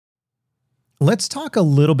let's talk a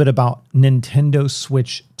little bit about Nintendo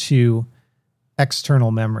Switch 2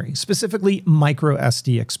 external memory, specifically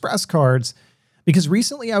MicroSD Express cards, because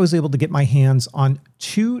recently I was able to get my hands on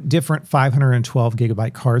 2 different 512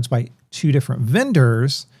 gigabyte cards by 2 different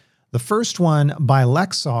vendors. The first one by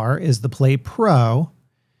Lexar is the Play Pro.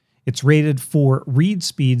 It's rated for read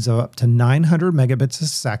speeds of up to 900 megabits a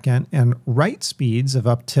second and write speeds of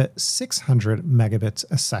up to 600 megabits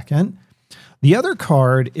a second. The other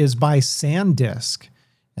card is by Sandisk,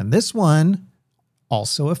 and this one,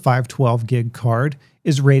 also a 512 gig card,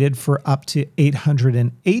 is rated for up to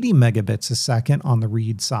 880 megabits a second on the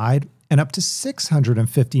read side and up to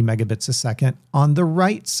 650 megabits a second on the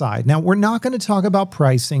write side. Now, we're not going to talk about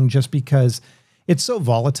pricing just because it's so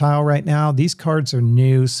volatile right now. These cards are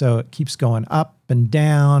new, so it keeps going up and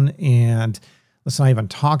down. And let's not even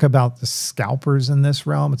talk about the scalpers in this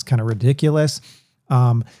realm. It's kind of ridiculous.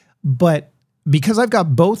 But because I've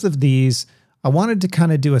got both of these, I wanted to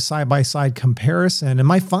kind of do a side-by-side comparison, and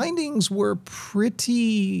my findings were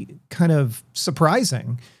pretty kind of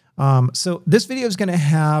surprising. So this video is going to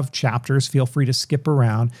have chapters. Feel free to skip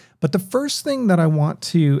around. But the first thing that I want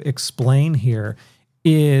to explain here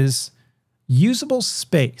is usable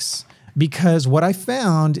space, because what I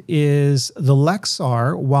found is the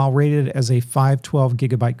Lexar, while rated as a 512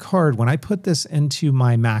 gigabyte card, when I put this into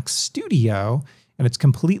my Mac Studio and it's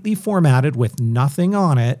completely formatted with nothing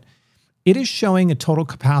on it, it is showing a total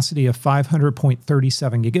capacity of 500.37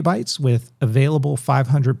 gigabytes with available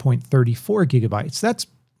 500.34 gigabytes. That's,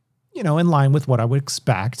 you know, in line with what I would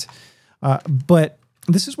expect. But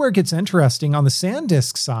this is where it gets interesting. On the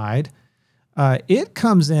Sandisk side, it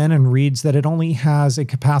comes in and reads that it only has a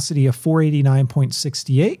capacity of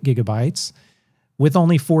 489.68 gigabytes with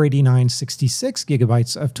only 489.66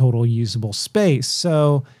 gigabytes of total usable space.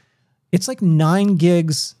 So it's like 9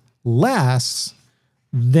 gigs less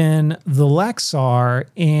than the Lexar.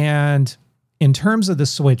 And in terms of the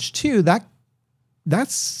Switch 2,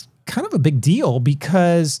 that's kind of a big deal,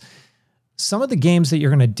 because some of the games that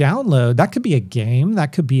you're going to download, that could be a game,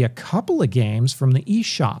 that could be a couple of games from the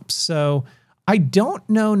eShop. So I don't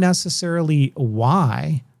know necessarily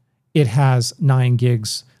why it has 9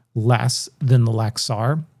 gigs less than the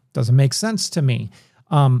Lexar. Doesn't make sense to me.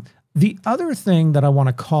 The other thing that I want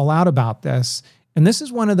to call out about this, and this is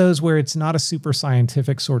one of those where it's not a super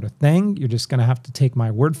scientific sort of thing, you're just going to have to take my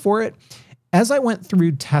word for it. As I went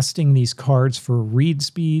through testing these cards for read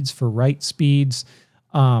speeds, for write speeds,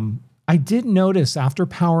 I did notice after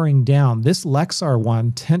powering down, this Lexar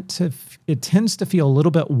one tends to feel a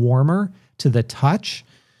little bit warmer to the touch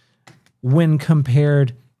when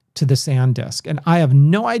compared to the Sandisk. And I have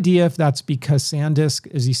no idea if that's because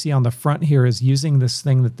Sandisk, as you see on the front here, is using this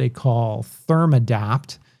thing that they call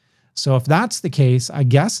thermadapt. So if that's the case, I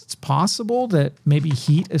guess it's possible that maybe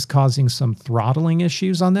heat is causing some throttling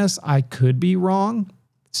issues on this. I could be wrong.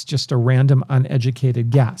 It's just a random, uneducated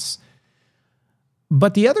guess.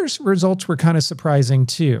 But the other results were kind of surprising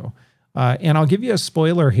too. And I'll give you a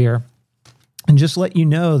spoiler here and just let you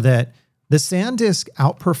know that the Sandisk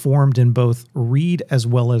outperformed in both read as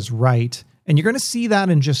well as write. And you're going to see that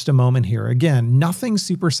in just a moment here. Again, nothing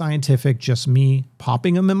super scientific, just me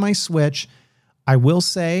popping them in my Switch. I will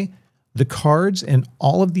say the cards in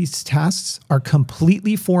all of these tests are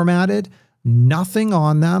completely formatted, nothing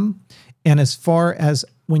on them. And as far as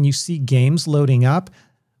when you see games loading up,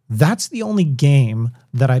 that's the only game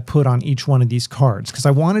that I put on each one of these cards, because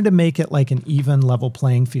I wanted to make it like an even level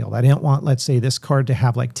playing field. I didn't want, let's say, this card to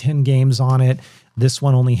have like 10 games on it. This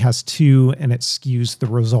one only has 2 and it skews the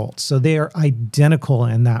results. So they are identical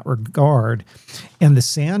in that regard. And the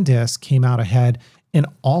Sandisk came out ahead in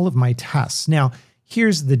all of my tests. Now,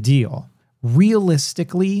 here's the deal.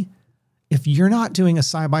 Realistically, if you're not doing a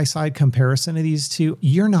side-by-side comparison of these two,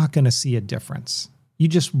 you're not going to see a difference. You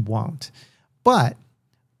just won't. But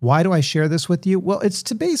why do I share this with you? Well, it's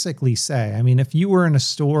to basically say, I mean, if you were in a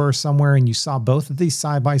store or somewhere and you saw both of these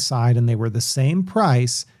side by side and they were the same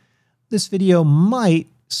price, this video might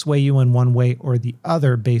sway you in one way or the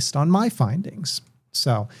other based on my findings.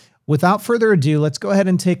 So without further ado, let's go ahead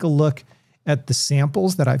and take a look at the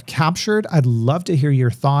samples that I've captured. I'd love to hear your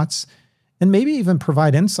thoughts and maybe even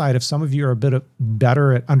provide insight if some of you are a bit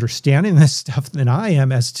better at understanding this stuff than I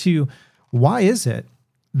am as to why is it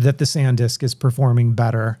that the Sandisk is performing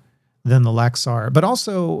better than the Lexar, but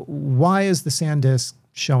also why is the Sandisk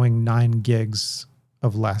showing 9 gigs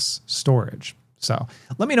of less storage? So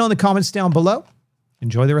let me know in the comments down below.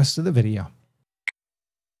 Enjoy the rest of the video.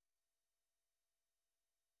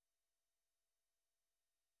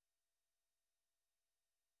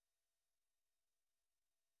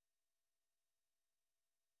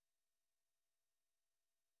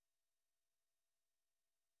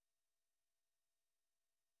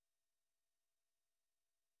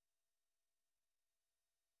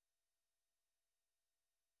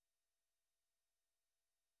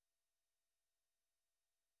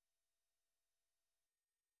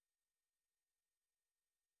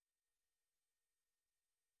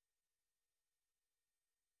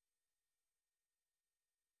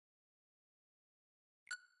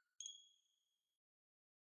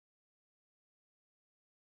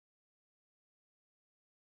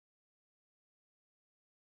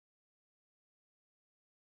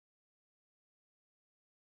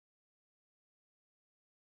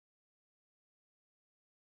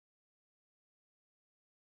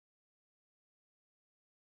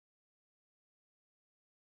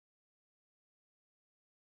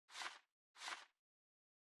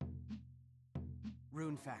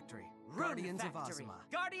 Rune Factory. Guardians of Ozma.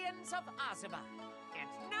 Guardians of Ozma. And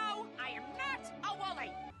no, I am not a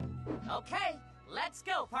Wooly. Okay, let's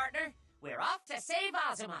go, partner. We're off to save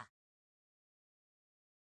Ozma.